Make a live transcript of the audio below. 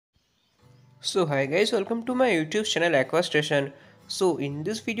So hi guys, welcome to my YouTube channel Aqua Station. So in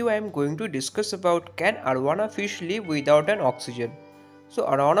this video I am going to discuss about can arowana fish live without an oxygen. So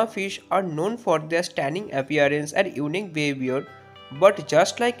arowana fish are known for their stunning appearance and unique behavior, but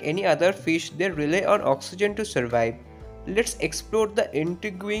just like any other fish they rely on oxygen to survive. Let's explore the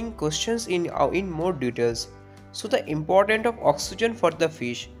intriguing questions in more details. So the importance of oxygen for the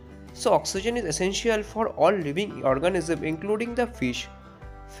fish. So oxygen is essential for all living organisms including the fish.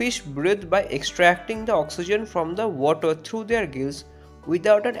 Fish breathe by extracting the oxygen from the water through their gills.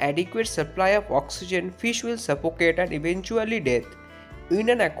 Without an adequate supply of oxygen, fish will suffocate and eventually death. In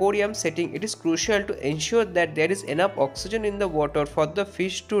an aquarium setting, it is crucial to ensure that there is enough oxygen in the water for the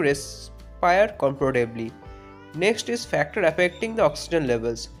fish to respire comfortably. Next is factor affecting the oxygen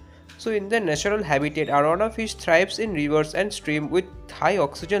levels. So in their natural habitat, arowana fish thrives in rivers and streams with high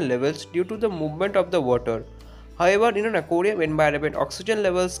oxygen levels due to the movement of the water. However, in an aquarium environment, oxygen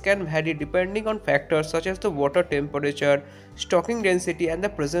levels can vary depending on factors such as the water temperature, stocking density, and the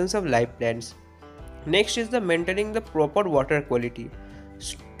presence of live plants. Next is the maintaining the proper water quality.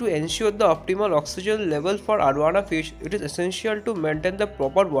 To ensure the optimal oxygen level for arowana fish, it is essential to maintain the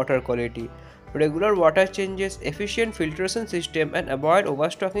proper water quality. Regular water changes, efficient filtration system, and avoid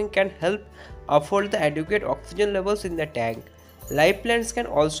overstocking can help afford the adequate oxygen levels in the tank. Live plants can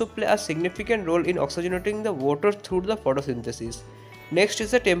also play a significant role in oxygenating the water through the photosynthesis. Next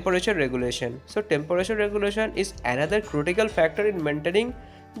is the temperature regulation. So temperature regulation is another critical factor in maintaining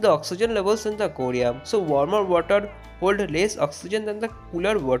the oxygen levels in the aquarium. So warmer water hold less oxygen than the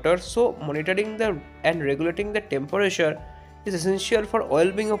cooler water, so monitoring the and regulating the temperature is essential for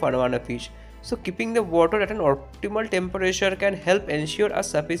well-being of arowana fish. So keeping the water at an optimal temperature can help ensure a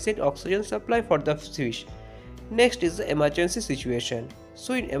sufficient oxygen supply for the fish. Next is the emergency situation.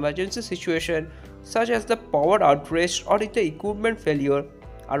 So in emergency situation such as the power outage or the equipment failure,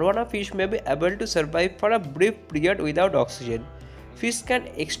 arowana fish may be able to survive for a brief period without oxygen. Fish can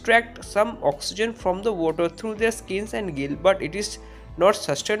extract some oxygen from the water through their skins and gill, but it is not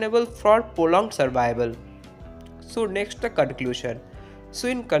sustainable for prolonged survival. So next the conclusion. So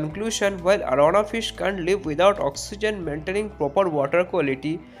in conclusion, while arowana fish can't live without oxygen, maintaining proper water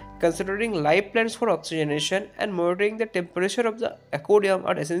quality, considering live plants for oxygenation, and monitoring the temperature of the aquarium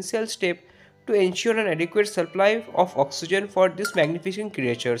are essential steps to ensure an adequate supply of oxygen for these magnificent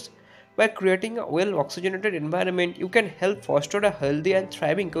creatures. By creating a well oxygenated environment, you can help foster a healthy and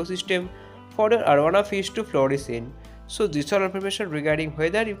thriving ecosystem for your arowana fish to flourish in. So these are information regarding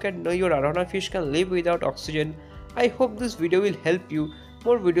whether you can know your arowana fish can live without oxygen. I hope this video will help you.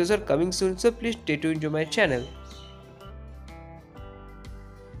 More videos are coming soon, so please stay tuned to my channel.